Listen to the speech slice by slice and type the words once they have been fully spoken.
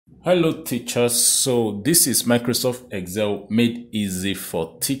Hello teachers, so this is Microsoft Excel made easy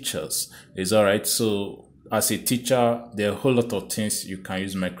for teachers. It's alright. So as a teacher, there are a whole lot of things you can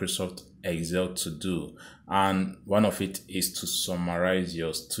use Microsoft Excel to do, and one of it is to summarize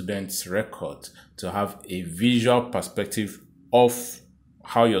your students' record, to have a visual perspective of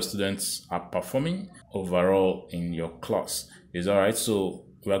how your students are performing overall in your class. It's alright. So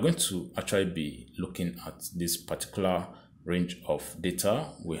we are going to actually be looking at this particular range of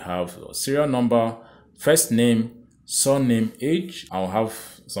data. We have a serial number, first name, surname, age. I'll have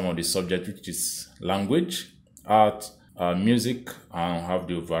some of the subject, which is language, art, music, and I'll have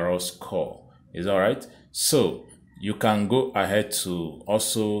the overall score. Is all right? So you can go ahead to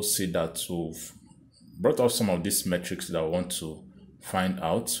also see that we've brought up some of these metrics that I want to find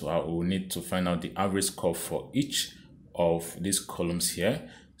out. So we need to find out the average score for each of these columns here.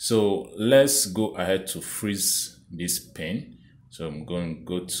 So let's go ahead to freeze this pane. So I'm going to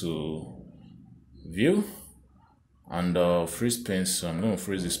go to view and freeze pane. So I'm going to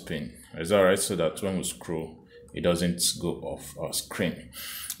freeze this pane. It's all right, so that when we scroll, it doesn't go off our screen.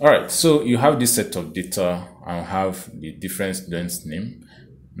 All right, so you have this set of data. I'll have the different students' name.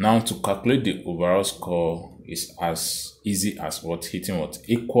 Now to calculate the overall score is as easy as hitting what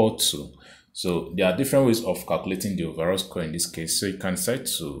equal to. So there are different ways of calculating the overall score in this case. So you can decide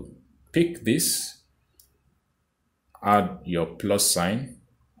to pick this, add your plus sign,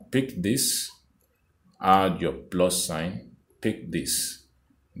 pick this, add your plus sign, pick this,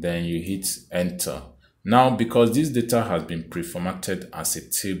 then you hit enter. Now, because this data has been pre-formatted as a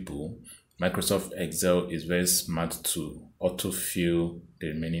table, Microsoft Excel is very smart to autofill the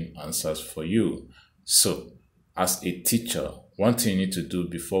remaining answers for you. So as a teacher, one thing you need to do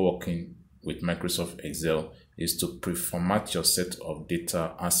before working with Microsoft Excel is to pre-format your set of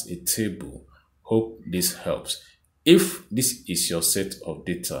data as a table. Hope this helps. If this is your set of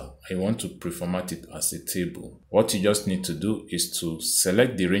data and you want to pre-format it as a table, what you just need to do is to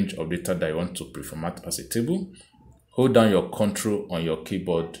select the range of data that you want to pre-format as a table, hold down your Ctrl on your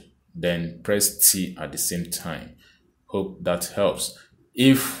keyboard, then press T at the same time. Hope that helps.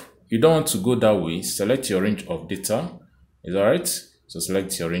 If you don't want to go that way, select your range of data. Is all right? So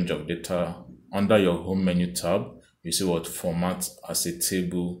select your range of data. Under your home menu tab, you see what format as a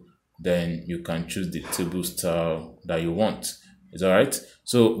table. Then you can choose the table style that you want. Is all right?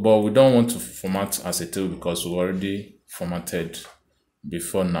 So, but we don't want to format as a table because we already formatted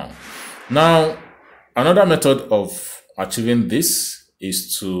before now. Now, another method of achieving this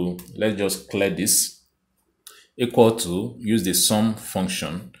is to, let's just clear this, equal to, use the sum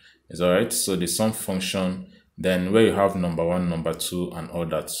function. Is all right? So the sum function, then where you have number one, number two, and all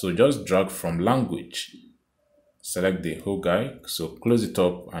that. So just drag from language, select the whole guy, so close it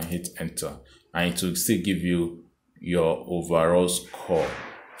up and hit enter, and it will still give you your overall score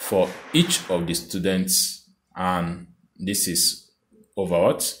for each of the students, and this is over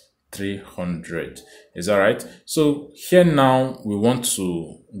what 300. Is that right? So here now we want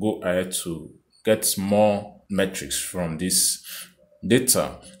to go ahead to get more metrics from this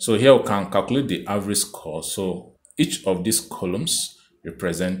data. So here we can calculate the average score. So each of these columns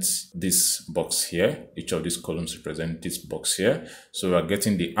represents this box here. Each of these columns represent this box here. So we are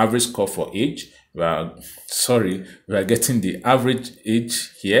getting the average score for age. We are getting the average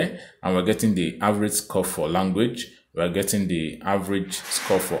age here, and we're getting the average score for language. We are getting the average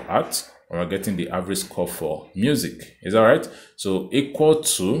score for art, and we're getting the average score for music. Is that right? So equal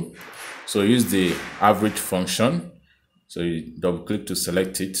to, so use the average function. So you double click to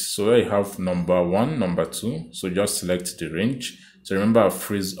select it. So where you have number one, number two, so just select the range. So remember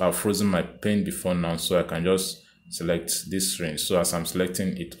I've frozen my pane before now, so I can just select this range. So as I'm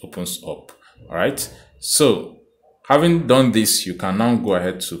selecting, it opens up. All right. So having done this, you can now go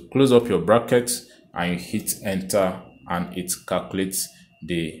ahead to close up your bracket and you hit enter, and it calculates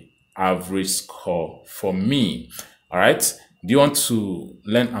the average score for me. All right. Do you want to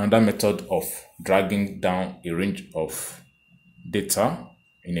learn another method of dragging down a range of data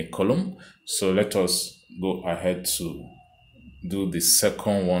in a column? So let us go ahead to do the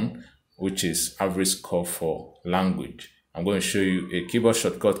second one, which is average score for language. I'm going to show you a keyboard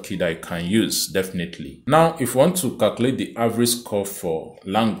shortcut key that I can use definitely. Now, if you want to calculate the average score for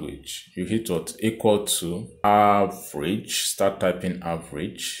language, you hit what equal to average, start typing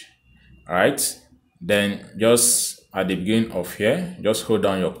average. All right. Then just at the beginning of here, just hold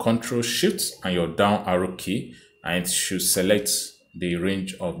down your Ctrl Shift and your down arrow key, and it should select the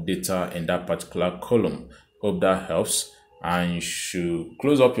range of data in that particular column. Hope that helps. And you should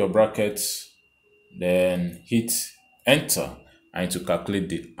close up your brackets, then hit enter, and to calculate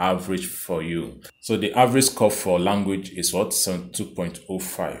the average for you. So the average score for language is what?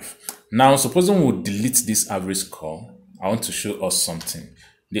 72.05. Now, supposing we delete this average score, I want to show us something.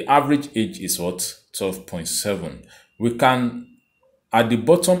 The average age is what? 12.7. We can, at the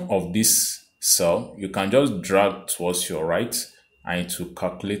bottom of this cell, you can just drag towards your right and to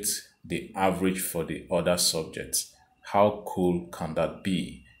calculate the average for the other subjects. How cool can that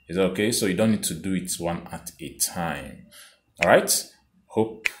be? Is that okay? So you don't need to do it one at a time. All right.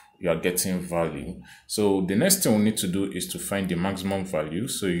 Hope you are getting value. So the next thing we need to do is to find the maximum value.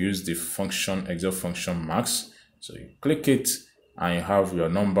 So you use the function, Excel function max. So you click it and you have your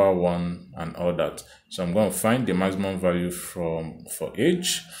number one and all that. So I'm going to find the maximum value for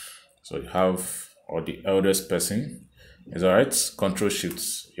age. So you have, or the eldest person. Is all right. Control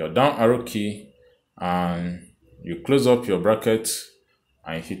Shift, your down arrow key, and you close up your bracket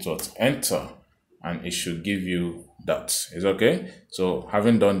and hit what? Enter, and it should give you that. Is okay. So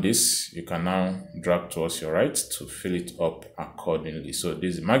having done this, you can now drag towards your right to fill it up accordingly. So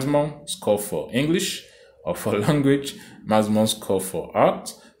this is maximum score for English or for language, maximum score for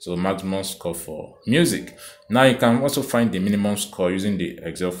art, so maximum score for music. Now you can also find the minimum score using the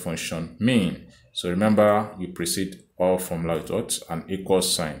Excel function min. So remember, you precede all formula with what? An equal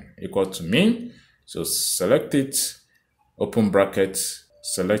sign, equal to min. So select it, open bracket,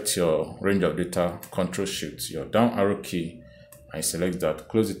 select your range of data, Control Shift, your down arrow key, and select that,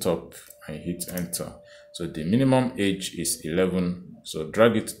 close it up and hit enter. So the minimum age is 11. So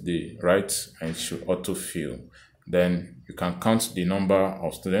drag it to the right and it should autofill. Then you can count the number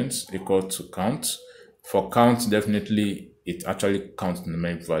of students equal to count. For count, definitely it actually counts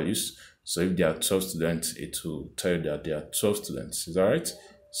numeric values. So if there are 12 students, it will tell you that there are 12 students. Is that right?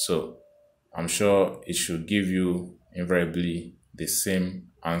 So I'm sure it should give you invariably the same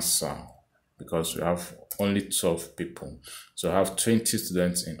answer because we have only 12 people. So I have 20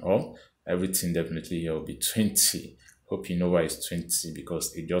 students in all. Everything definitely here will be 20. Hope you know why it's 20,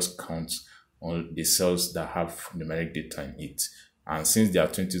 because it just counts on the cells that have numeric data in it. And since there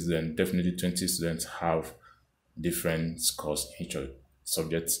are 20 students, definitely 20 students have different scores in each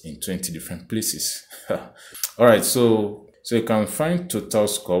subjects in 20 different places. All right, so you can find total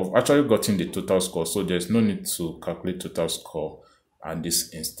score. We've actually gotten the total score, so there's no need to calculate total score at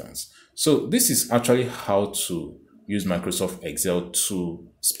this instance. So this is actually how to use Microsoft Excel to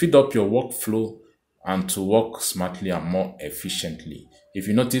speed up your workflow and to work smartly and more efficiently. If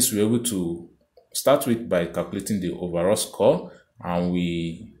you notice, we're able to start with by calculating the overall score, and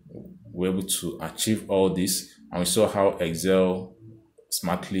we were able to achieve all this, and we saw how Excel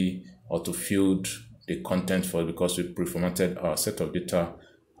smartly autofilled the content for, because we pre-formatted our set of data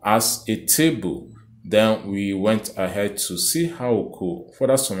as a table. Then we went ahead to see how we could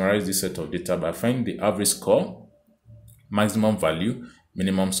further summarize this set of data by finding the average score, maximum value,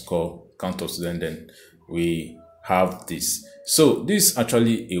 minimum score, count of students. Then we have this. So this is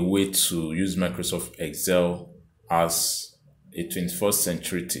actually a way to use Microsoft Excel as a 21st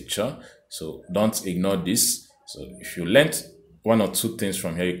century teacher. So don't ignore this. So if you learned one or two things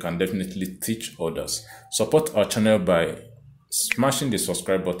from here, you can definitely teach others. Support our channel by smashing the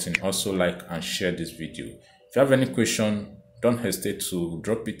subscribe button. Also like and share this video. If you have any question, don't hesitate to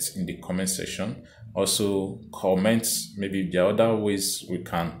drop it in the comment section. Also comment maybe if there are other ways we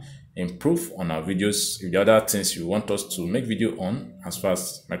can improve on our videos. If there are other things you want us to make video on as far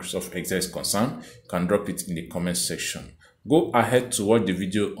as Microsoft Excel is concerned, you can drop it in the comment section. Go ahead to watch the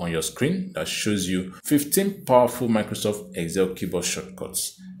video on your screen that shows you 15 powerful Microsoft Excel keyboard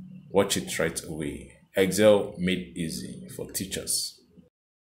shortcuts. Watch it right away. Excel made easy for teachers.